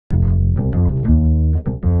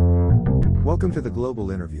Welcome to the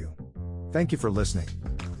Global Interview. Thank you for listening.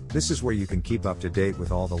 This is where you can keep up to date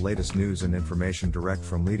with all the latest news and information direct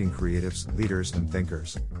from leading creatives, leaders, and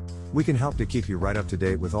thinkers. We can help to keep you right up to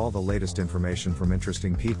date with all the latest information from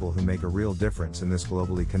interesting people who make a real difference in this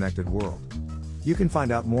globally connected world. You can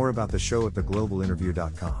find out more about the show at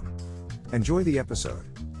theglobalinterview.com. Enjoy the episode.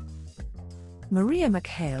 Maria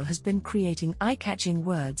McHale has been creating eye-catching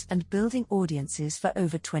words and building audiences for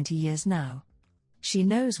over 20 years now. She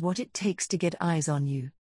knows what it takes to get eyes on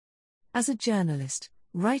you. As a journalist,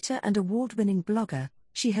 writer and award-winning blogger,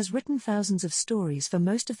 she has written thousands of stories for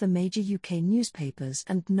most of the major UK newspapers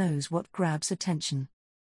and knows what grabs attention.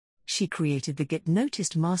 She created the Get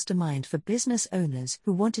Noticed mastermind for business owners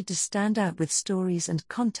who wanted to stand out with stories and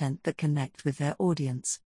content that connect with their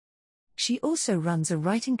audience. She also runs a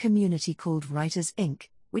writing community called Writers Inc.,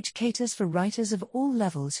 which caters for writers of all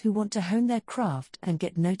levels who want to hone their craft and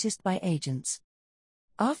get noticed by agents.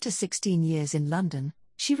 After 16 years in London,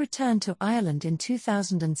 she returned to Ireland in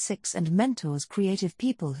 2006 and mentors creative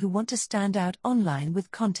people who want to stand out online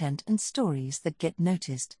with content and stories that get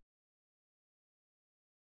noticed.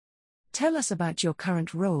 Tell us about your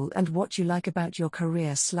current role and what you like about your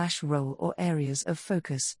career/role or areas of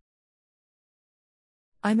focus.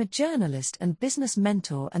 I'm a journalist and business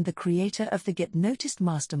mentor and the creator of the Get Noticed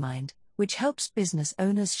Mastermind, which helps business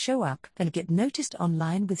owners show up and get noticed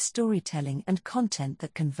online with storytelling and content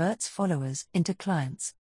that converts followers into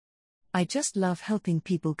clients. I just love helping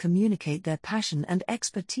people communicate their passion and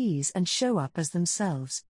expertise and show up as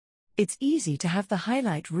themselves. It's easy to have the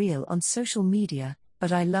highlight reel on social media,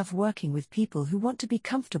 but I love working with people who want to be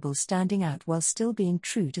comfortable standing out while still being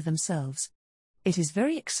true to themselves. It is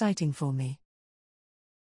very exciting for me.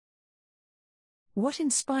 What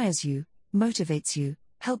inspires you, motivates you,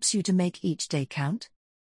 helps you to make each day count?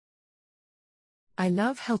 I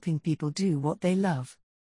love helping people do what they love.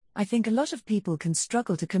 I think a lot of people can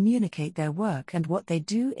struggle to communicate their work and what they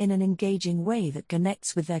do in an engaging way that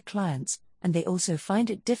connects with their clients, and they also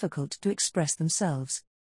find it difficult to express themselves.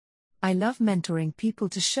 I love mentoring people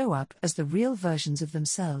to show up as the real versions of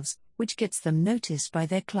themselves, which gets them noticed by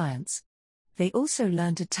their clients. They also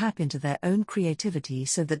learn to tap into their own creativity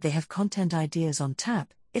so that they have content ideas on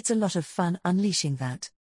tap. It's a lot of fun unleashing that.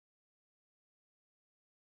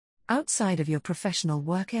 Outside of your professional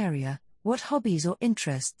work area, what hobbies or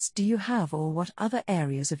interests do you have, or what other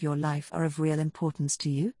areas of your life are of real importance to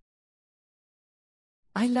you?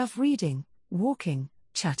 I love reading, walking,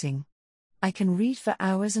 chatting. I can read for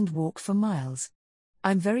hours and walk for miles.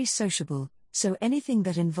 I'm very sociable, so anything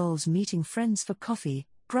that involves meeting friends for coffee,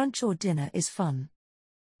 brunch or dinner is fun.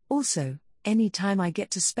 Also, any time I get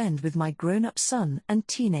to spend with my grown-up son and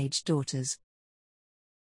teenage daughters.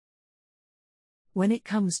 When it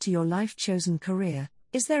comes to your life-chosen career,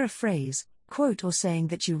 is there a phrase, quote or saying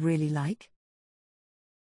that you really like?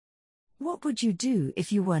 What would you do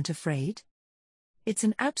if you weren't afraid? It's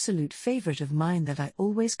an absolute favorite of mine that I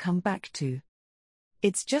always come back to.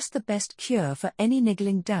 It's just the best cure for any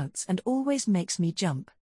niggling doubts and always makes me jump.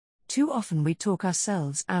 Too often we talk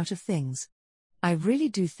ourselves out of things. I really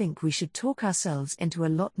do think we should talk ourselves into a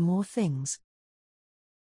lot more things.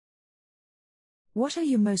 What are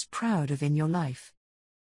you most proud of in your life?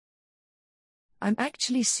 I'm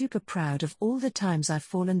actually super proud of all the times I've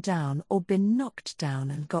fallen down or been knocked down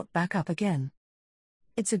and got back up again.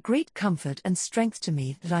 It's a great comfort and strength to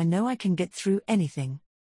me that I know I can get through anything.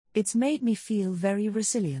 It's made me feel very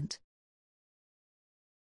resilient.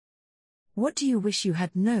 What do you wish you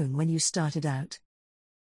had known when you started out?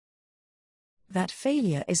 That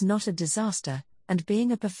failure is not a disaster, and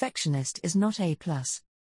being a perfectionist is not A+.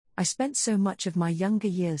 I spent so much of my younger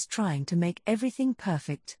years trying to make everything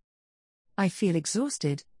perfect. I feel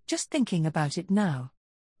exhausted, just thinking about it now.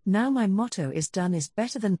 Now my motto is done is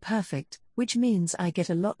better than perfect, which means I get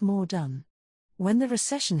a lot more done. When the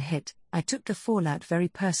recession hit, I took the fallout very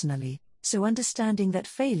personally, so understanding that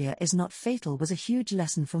failure is not fatal was a huge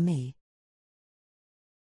lesson for me.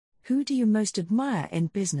 Who do you most admire in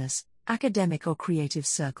business, academic or creative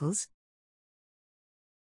circles?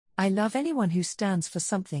 I love anyone who stands for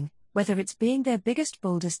something, whether it's being their biggest,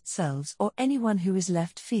 boldest selves or anyone who is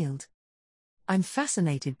left field. I'm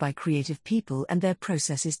fascinated by creative people and their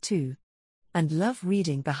processes too. And love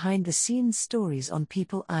reading behind-the-scenes stories on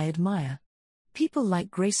people I admire. People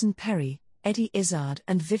like Grayson Perry, Eddie Izzard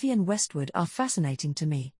and Vivienne Westwood are fascinating to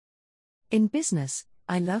me. In business,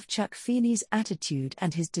 I love Chuck Feeney's attitude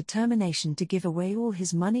and his determination to give away all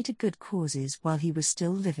his money to good causes while he was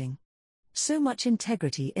still living. So much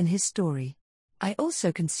integrity in his story. I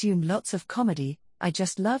also consume lots of comedy. I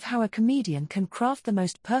just love how a comedian can craft the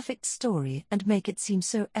most perfect story and make it seem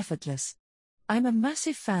so effortless. I'm a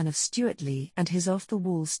massive fan of Stuart Lee and his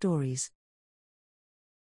off-the-wall stories.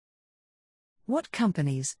 What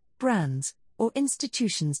companies, brands, or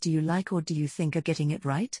institutions do you like or do you think are getting it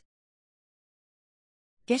right?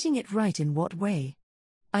 Getting it right in what way?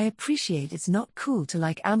 I appreciate it's not cool to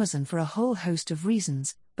like Amazon for a whole host of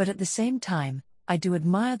reasons, but at the same time, I do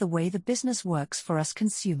admire the way the business works for us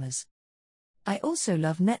consumers. I also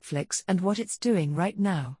love Netflix and what it's doing right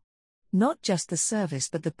now. Not just the service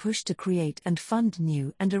but the push to create and fund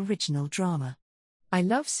new and original drama. I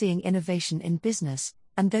love seeing innovation in business,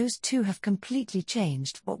 and those two have completely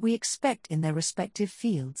changed what we expect in their respective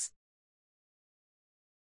fields.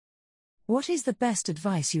 What is the best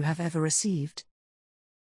advice you have ever received?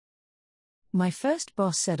 My first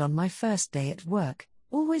boss said on my first day at work,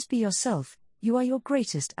 "Always be yourself, you are your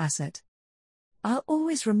greatest asset." I'll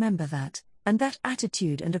always remember that, and that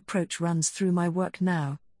attitude and approach runs through my work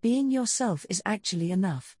now. Being yourself is actually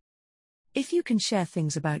enough. If you can share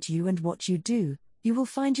things about you and what you do, you will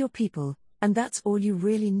find your people, and that's all you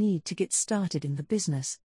really need to get started in the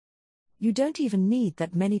business. You don't even need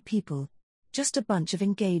that many people, just a bunch of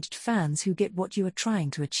engaged fans who get what you are trying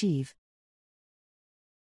to achieve.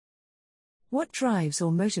 What drives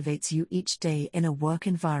or motivates you each day in a work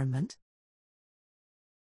environment?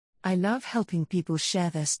 I love helping people share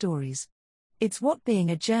their stories. It's what being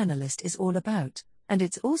a journalist is all about, and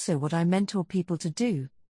it's also what I mentor people to do.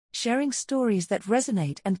 Sharing stories that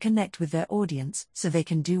resonate and connect with their audience so they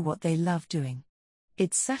can do what they love doing.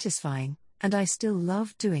 It's satisfying, and I still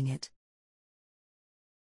love doing it.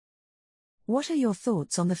 What are your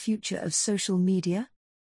thoughts on the future of social media?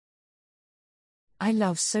 I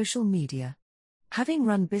love social media. Having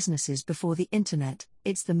run businesses before the internet,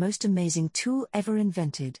 it's the most amazing tool ever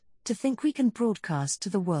invented, to think we can broadcast to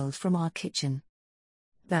the world from our kitchen.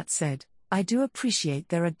 That said, I do appreciate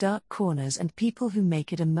there are dark corners and people who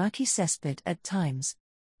make it a murky cesspit at times.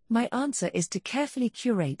 My answer is to carefully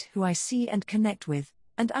curate who I see and connect with,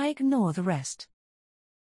 and I ignore the rest.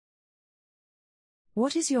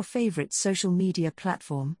 What is your favorite social media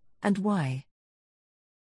platform, and why?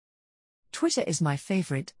 Twitter is my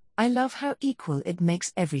favorite. I love how equal it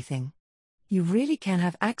makes everything. You really can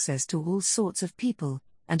have access to all sorts of people,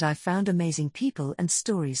 and I've found amazing people and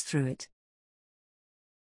stories through it.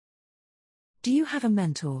 Do you have a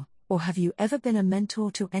mentor, or have you ever been a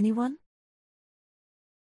mentor to anyone?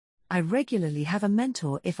 I regularly have a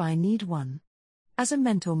mentor if I need one. As a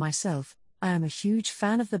mentor myself, I am a huge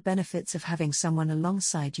fan of the benefits of having someone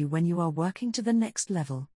alongside you when you are working to the next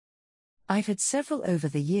level. I've had several over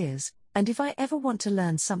the years, and if I ever want to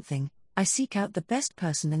learn something, I seek out the best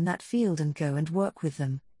person in that field and go and work with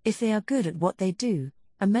them. If they are good at what they do,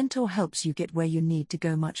 a mentor helps you get where you need to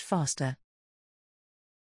go much faster.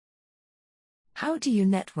 How do you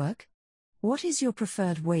network? What is your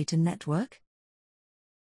preferred way to network?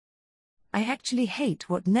 I actually hate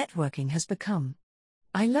what networking has become.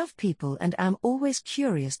 I love people and am always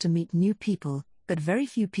curious to meet new people, but very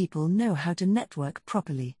few people know how to network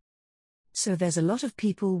properly. So there's a lot of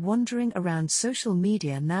people wandering around social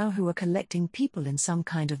media now who are collecting people in some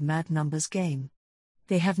kind of mad numbers game.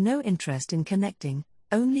 They have no interest in connecting,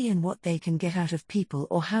 only in what they can get out of people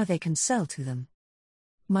or how they can sell to them.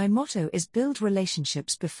 My motto is build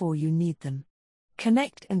relationships before you need them.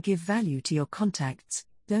 Connect and give value to your contacts,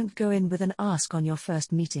 don't go in with an ask on your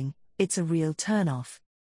first meeting, it's a real turn-off.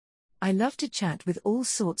 I love to chat with all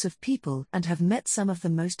sorts of people and have met some of the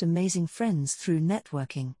most amazing friends through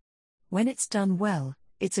networking. When it's done well,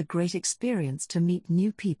 it's a great experience to meet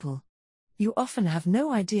new people. You often have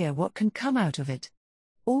no idea what can come out of it.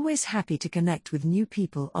 Always happy to connect with new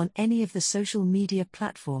people on any of the social media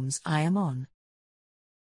platforms I am on.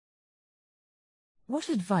 What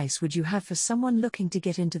advice would you have for someone looking to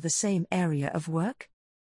get into the same area of work?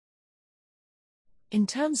 In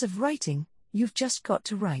terms of writing, you've just got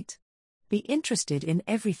to write. Be interested in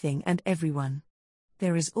everything and everyone.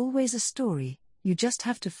 There is always a story, you just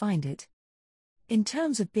have to find it. In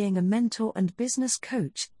terms of being a mentor and business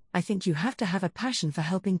coach, I think you have to have a passion for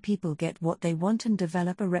helping people get what they want and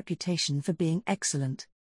develop a reputation for being excellent.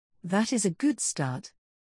 That is a good start.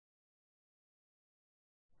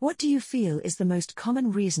 What do you feel is the most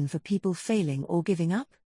common reason for people failing or giving up?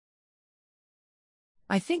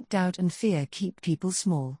 I think doubt and fear keep people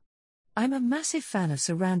small. I'm a massive fan of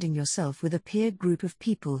surrounding yourself with a peer group of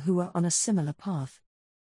people who are on a similar path.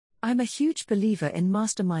 I'm a huge believer in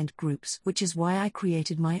mastermind groups, which is why I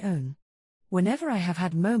created my own. Whenever I have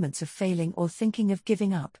had moments of failing or thinking of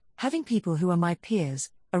giving up, having people who are my peers,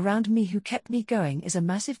 around me who kept me going is a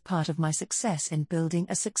massive part of my success in building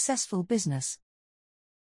a successful business.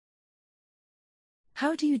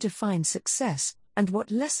 How do you define success, And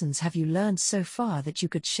what lessons have you learned so far that you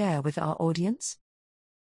could share with our audience?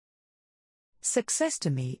 Success to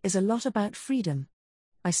me is a lot about freedom.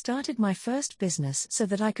 I started my first business so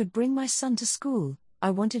that I could bring my son to school.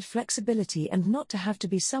 I wanted flexibility and not to have to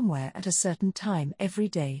be somewhere at a certain time every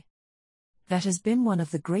day. That has been one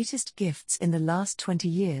of the greatest gifts in the last 20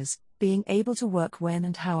 years, being able to work when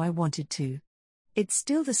and how I wanted to. It's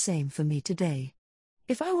still the same for me today.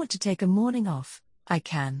 If I want to take a morning off, I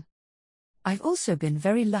can. I've also been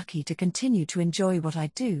very lucky to continue to enjoy what I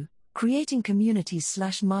do. Creating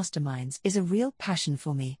communities/masterminds is a real passion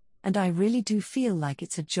for me, and I really do feel like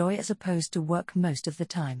it's a joy as opposed to work most of the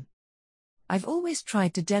time. I've always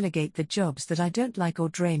tried to delegate the jobs that I don't like or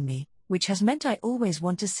drain me, which has meant I always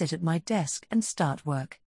want to sit at my desk and start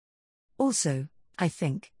work. Also, I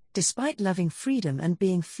think, despite loving freedom and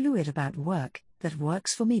being fluid about work, that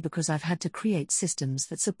works for me because I've had to create systems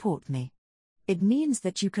that support me. It means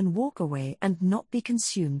that you can walk away and not be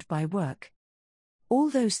consumed by work. All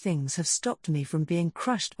those things have stopped me from being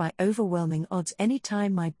crushed by overwhelming odds any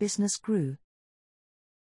time my business grew.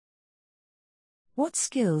 What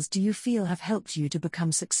skills do you feel have helped you to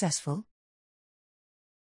become successful?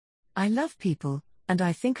 I love people, and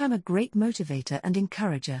I think I'm a great motivator and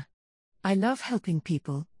encourager. I love helping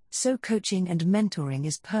people, so coaching and mentoring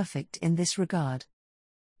is perfect in this regard.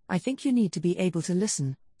 I think you need to be able to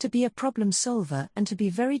listen, to be a problem solver, and to be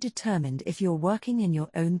very determined if you're working in your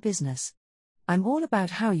own business. I'm all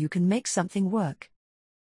about how you can make something work.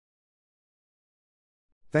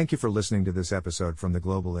 Thank you for listening to this episode from The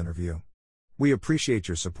Global Interview. We appreciate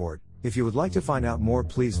your support. If you would like to find out more,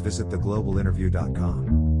 please visit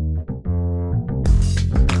theglobalinterview.com.